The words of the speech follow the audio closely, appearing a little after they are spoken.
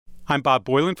I'm Bob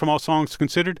Boylan from All Songs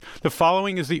Considered. The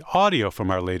following is the audio from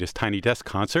our latest Tiny Desk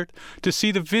concert. To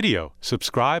see the video,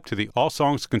 subscribe to the All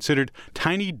Songs Considered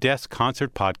Tiny Desk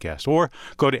Concert podcast or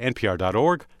go to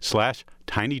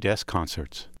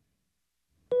npr.org/tinydeskconcerts.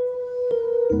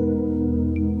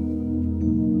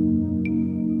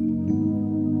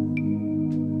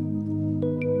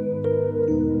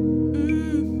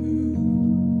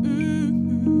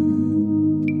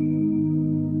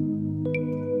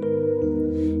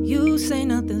 You say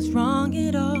nothing's wrong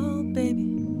at all,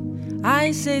 baby.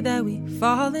 I say that we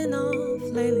falling off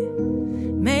lately.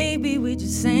 Maybe we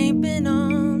just ain't been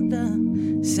on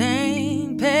the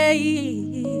same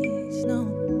page, no.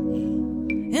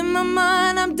 In my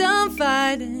mind, I'm done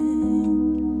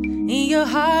fighting. In your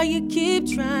heart, you keep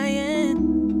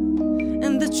trying.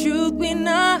 And the truth we're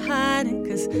not hiding,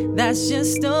 'cause that's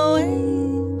just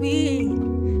the way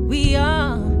we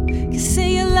are. Can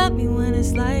say you love me when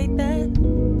it's like that.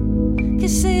 Can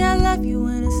say I love you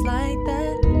when it's like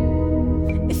that.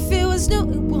 If it was new,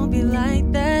 it won't be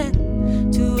like that.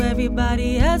 To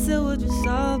everybody else, it would just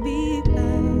all be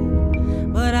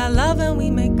bad. But I love when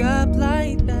we make up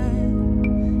like that.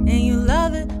 And you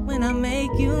love it when I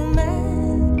make you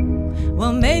mad.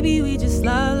 Well, maybe we just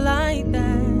love like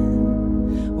that.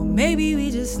 Well, maybe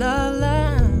we just love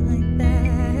like that.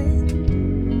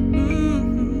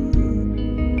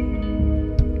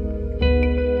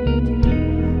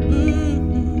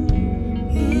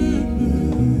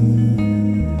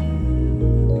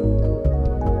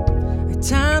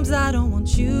 I don't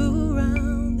want you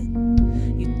around,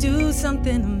 and you do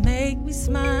something to make me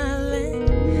smile.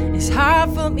 It's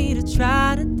hard for me to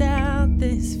try to doubt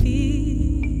this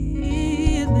feeling.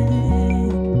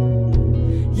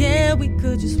 Yeah, we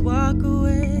could just walk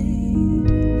away.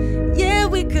 Yeah,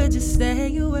 we could just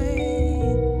stay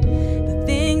away. The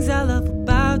things I love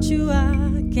about you,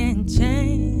 I can't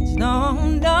change. No,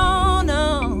 no,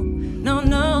 no, no,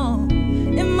 no.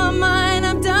 In my mind,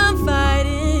 I'm done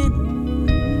fighting.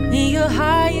 In your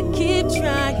heart, you keep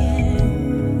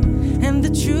trying. And the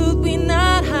truth we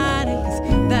not hiding, 'cause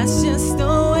that's just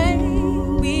the way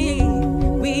we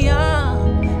are.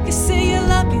 You say you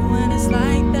love me when it's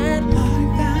like that.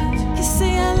 You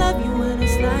say I love you when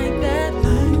it's like that.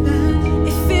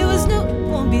 If it was new, it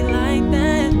won't be like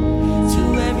that. To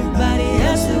everybody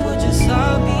else, it would just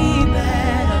all be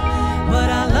better. But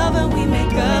I love when we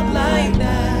make up like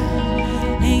that.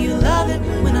 And you love it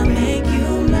when I make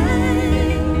you mad.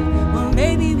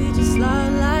 Maybe we just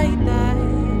love like that.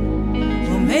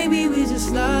 Or maybe we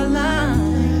just love like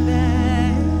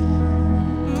that.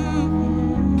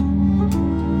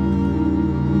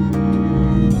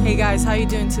 Mm-hmm. Hey guys, how you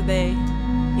doing today?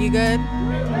 You good?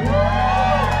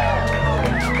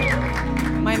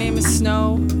 My name is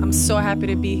Snow. I'm so happy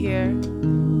to be here.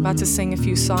 About to sing a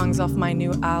few songs off my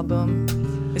new album.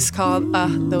 It's called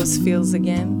Those Feels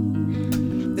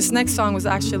Again. This next song was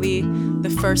actually the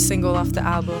first single off the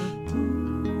album.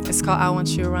 It's called I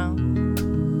Want You Around.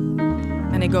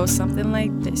 And it goes something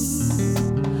like this.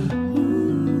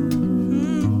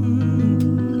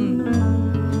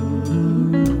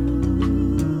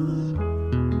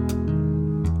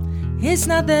 It's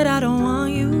not that I don't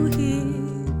want you here.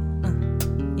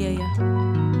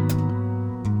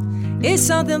 It's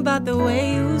something about the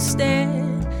way you stare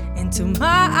into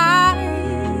my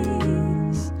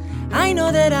eyes. I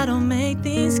know that I don't make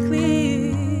things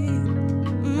clear.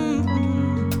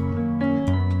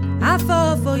 I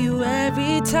fall for you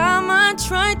every time I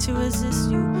try to resist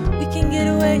you. We can get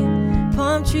away.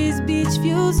 Palm trees, beach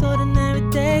views, ordinary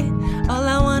day. All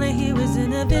I wanna hear is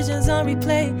inner visions on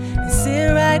replay and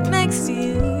sit right next to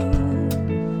you.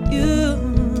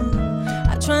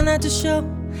 I try not to show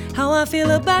how I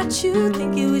feel about you.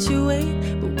 Think it was your way,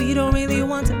 but we don't really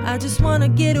want to. I just wanna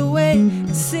get away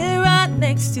and sit right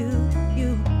next to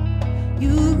you.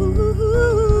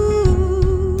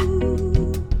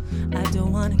 I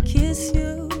don't wanna kiss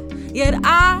you, yet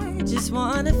I just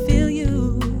wanna feel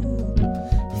you.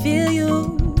 Feel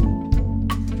you.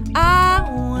 I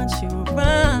want you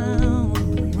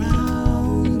around,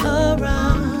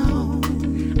 around.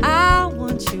 I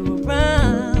want you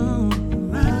around,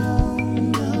 hey.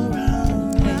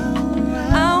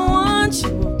 I want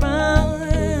you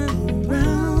around,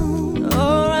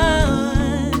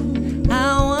 around. I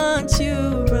want you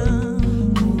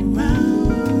around,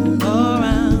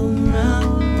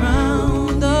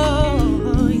 around,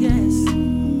 oh yes.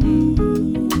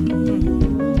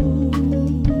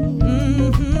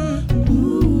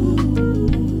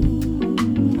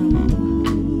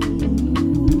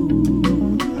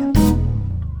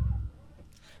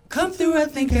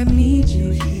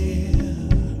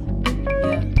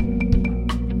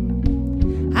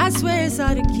 swear it's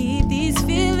hard to keep these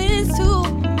feelings to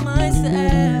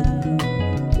myself.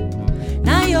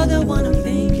 Now you're the one I'm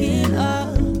thinking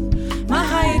of. My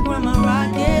higher ground, my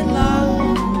rocket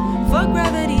love. For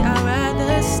gravity, I'd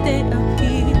rather stay up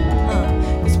here.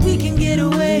 Cause we can get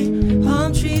away.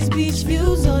 Palm trees, beach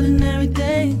views, ordinary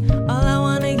day. All I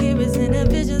wanna hear is inner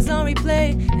visions on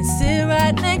replay. And sit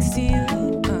right next to you.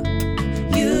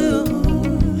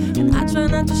 And I try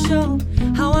not to show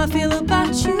how I feel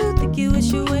about you. Think you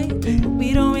wish you wait, but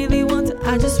we don't really want to.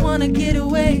 I just wanna get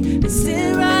away and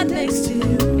sit right next to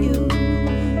you.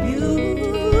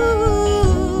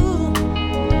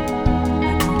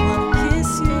 I don't wanna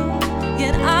kiss you,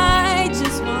 yet I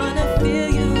just wanna feel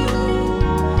you,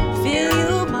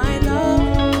 my love.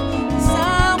 'Cause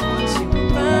I want you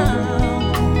around,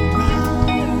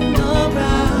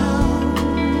 around.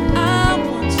 I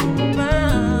want you around.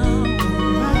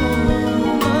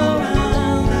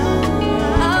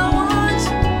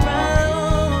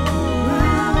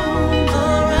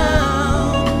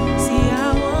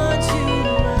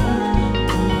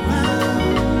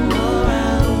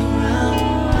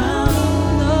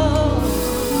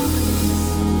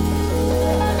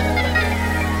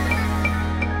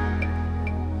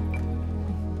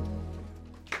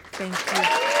 Thank you.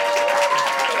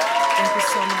 Thank you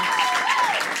so much.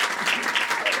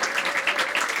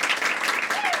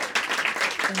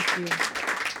 Thank you.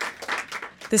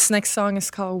 This next song is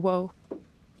called Whoa.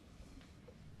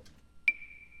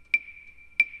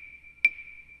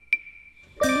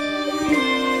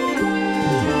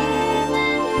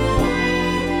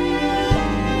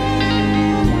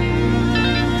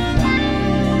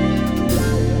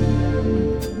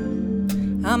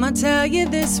 I'ma tell you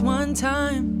this one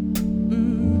time.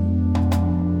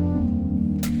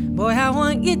 Boy, I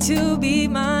want you to be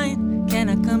mine. Can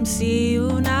I come see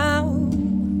you now?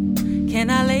 Can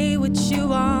I lay with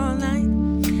you all night?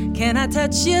 Can I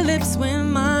touch your lips with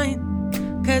mine?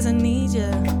 'Cause I need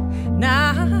you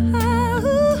now.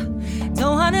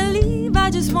 Don't wanna leave,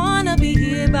 I just wanna be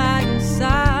here by your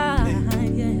side,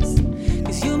 yes.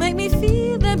 'Cause you make me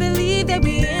feel and believe that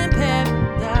we in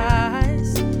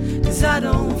paradise. 'Cause I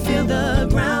don't feel the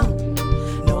ground.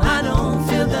 No, I don't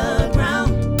feel the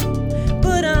ground.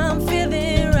 But I'm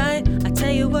feeling right. I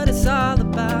tell you what it's all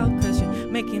about. 'Cause you're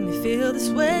making me feel this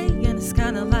way. And it's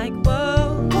kinda like,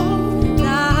 whoa.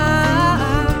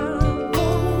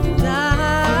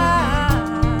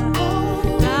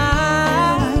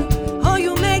 Oh,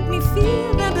 you make me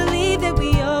feel and believe that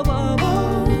we are.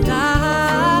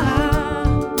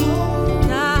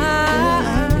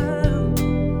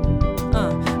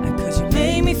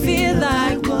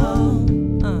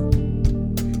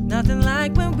 Nothing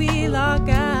like when we lock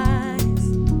eyes.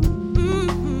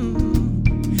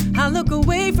 I look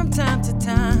away from time to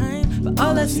time, but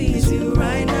all I see is you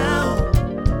right now.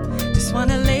 Just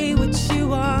wanna lay with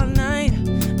you all night.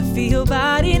 I feel your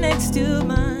body next to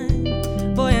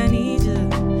mine. Boy, I need you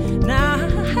now.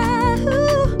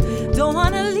 Don't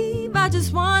wanna leave, I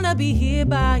just wanna be here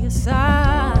by your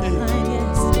side,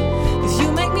 yes. 'Cause you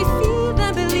make me feel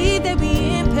and believe that we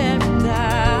in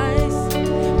paradise.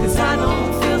 'Cause I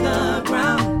don't feel the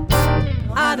ground.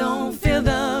 I don't feel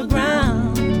the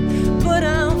ground. But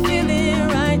I'm feeling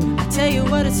right. I tell you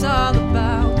what it's all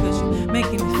about. 'Cause you're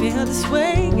making me feel this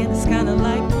way. And it's kinda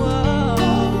like, whoa.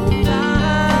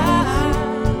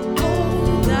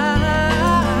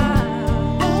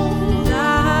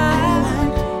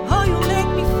 Oh, you make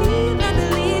me feel and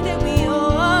believe that we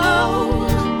all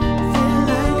feel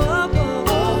like,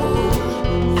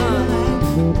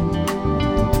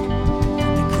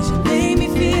 because you made me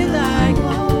feel like,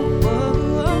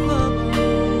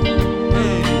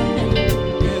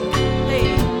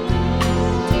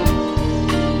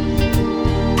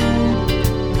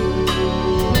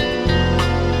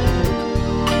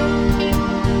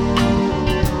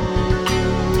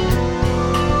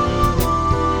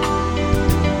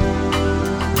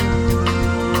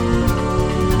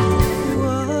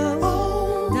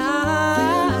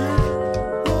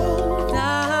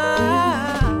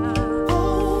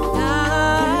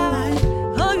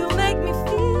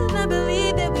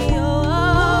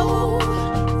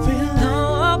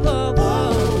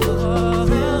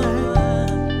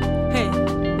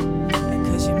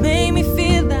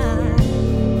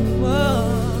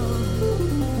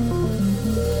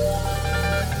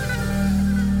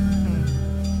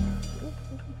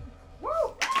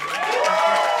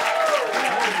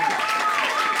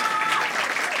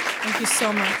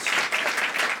 so much.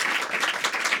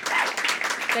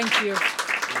 Thank you.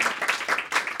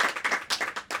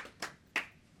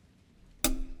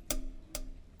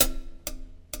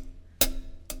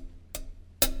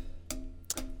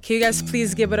 Can you guys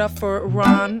please give it up for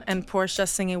Ron and Portia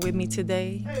singing with me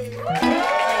today?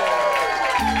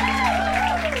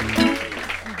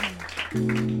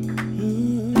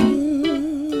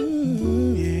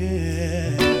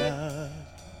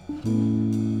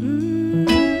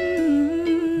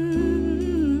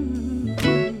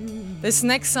 This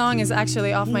next song is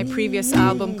actually off my previous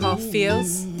album called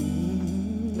Feels.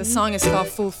 The song is called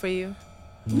Fool for You.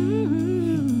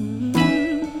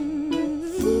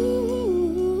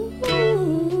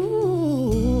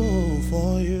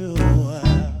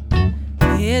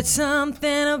 It's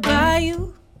something about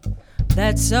you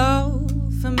that's so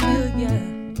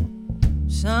familiar,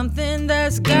 something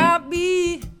that's got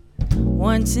me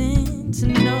wanting to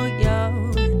know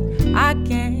you. I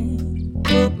can't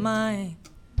put my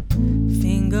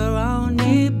finger on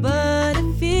it, but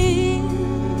it feels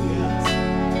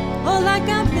like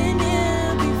I've been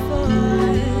here before.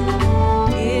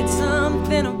 It's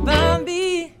something about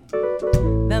me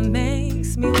that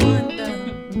makes me wonder.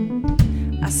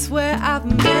 I swear I've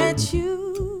met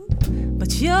you,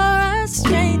 but you're a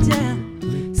stranger.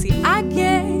 See, I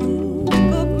can't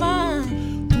put my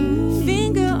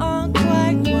finger on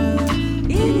quite what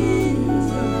it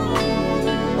is.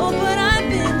 Oh, but I've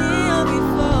been here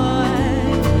before.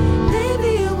 Maybe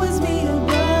it was me who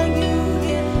brought you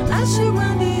here. I should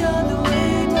run the other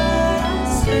way, but I'll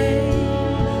stay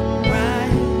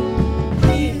right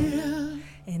here.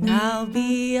 And I'll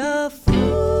be a fool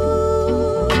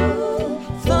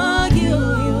for you.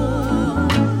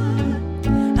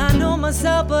 I know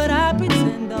myself, but I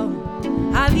pretend though.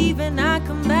 I leave and I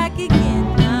come back again.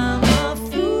 I'm a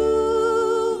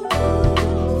fool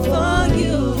for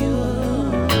you.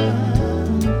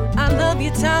 I love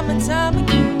you time and time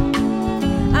again.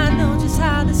 I know just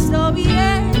how the story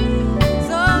ends.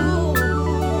 Oh,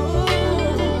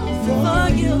 for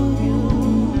you.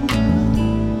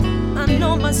 I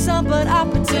know myself, but I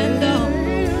pretend though.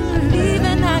 I leave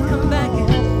and I come back again.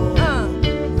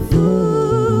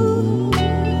 Fool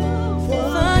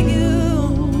for you.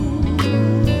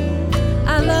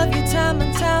 I love you time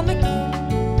and time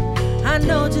again. I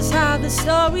know just how the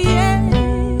story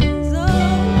ends. Oh,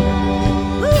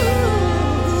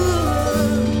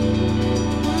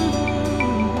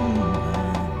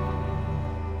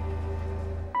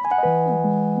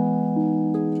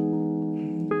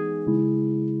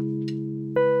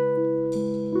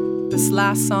 This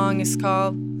last song is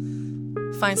called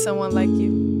Find Someone Like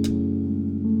You.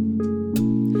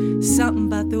 Something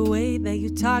about the way that you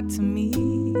talk to me,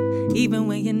 even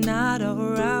when you're not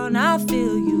around. I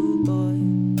feel you, boy.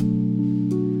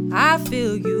 I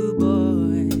feel you,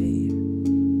 boy.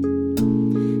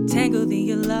 Tangled in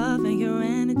your love and your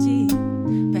energy.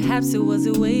 Perhaps it was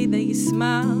the way that you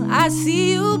smile. I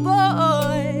see you,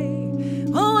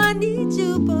 boy. Oh, I need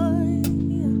you, boy.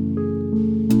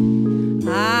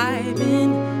 I've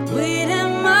been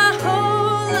waiting my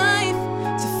whole life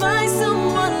to find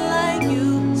someone like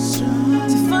you,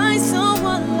 to find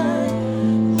someone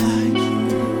like you.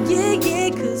 Yeah,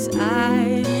 'cause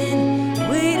I've been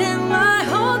waiting my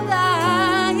whole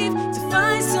life to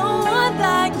find someone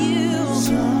like you,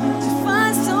 to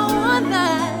find someone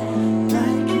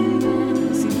like you.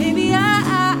 See, baby, I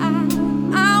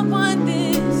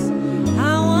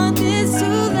want this to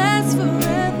last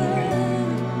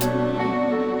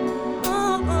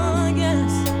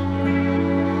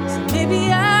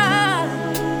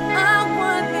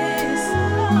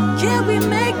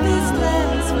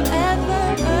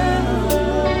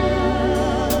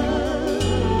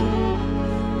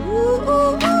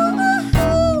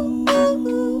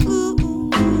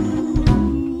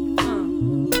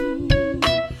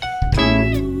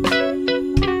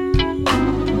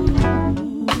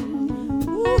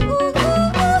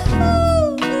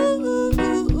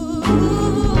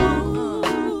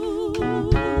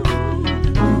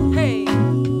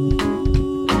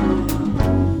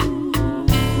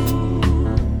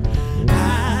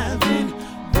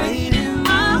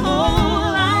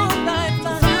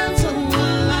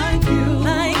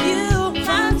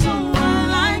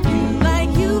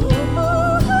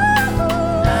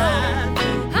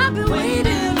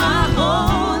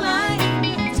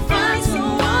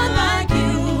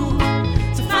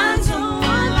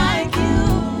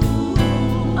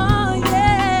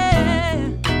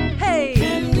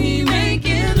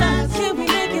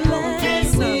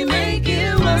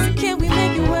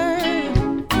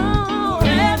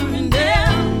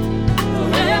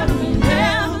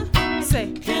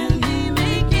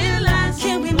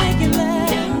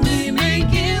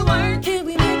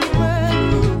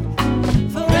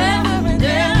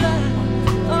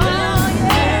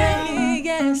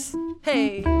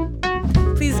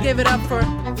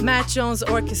Matt Jones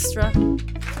Orchestra.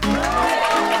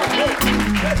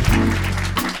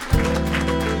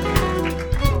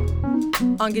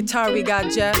 On guitar we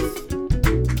got Jeff.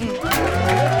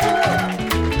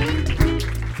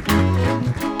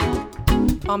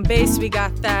 On bass we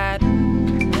got Thad.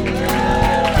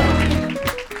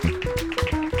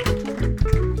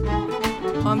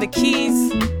 On the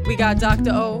keys we got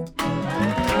Dr. O.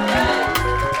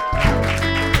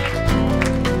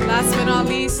 Last but not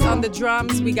least, on the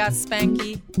drums we got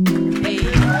Spanky. Hey.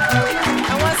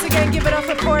 And once again, give it up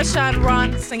for Portia and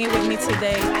Ron singing with me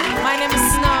today. My name is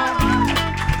Snow.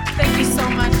 Thank you so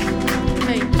much.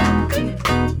 Hey.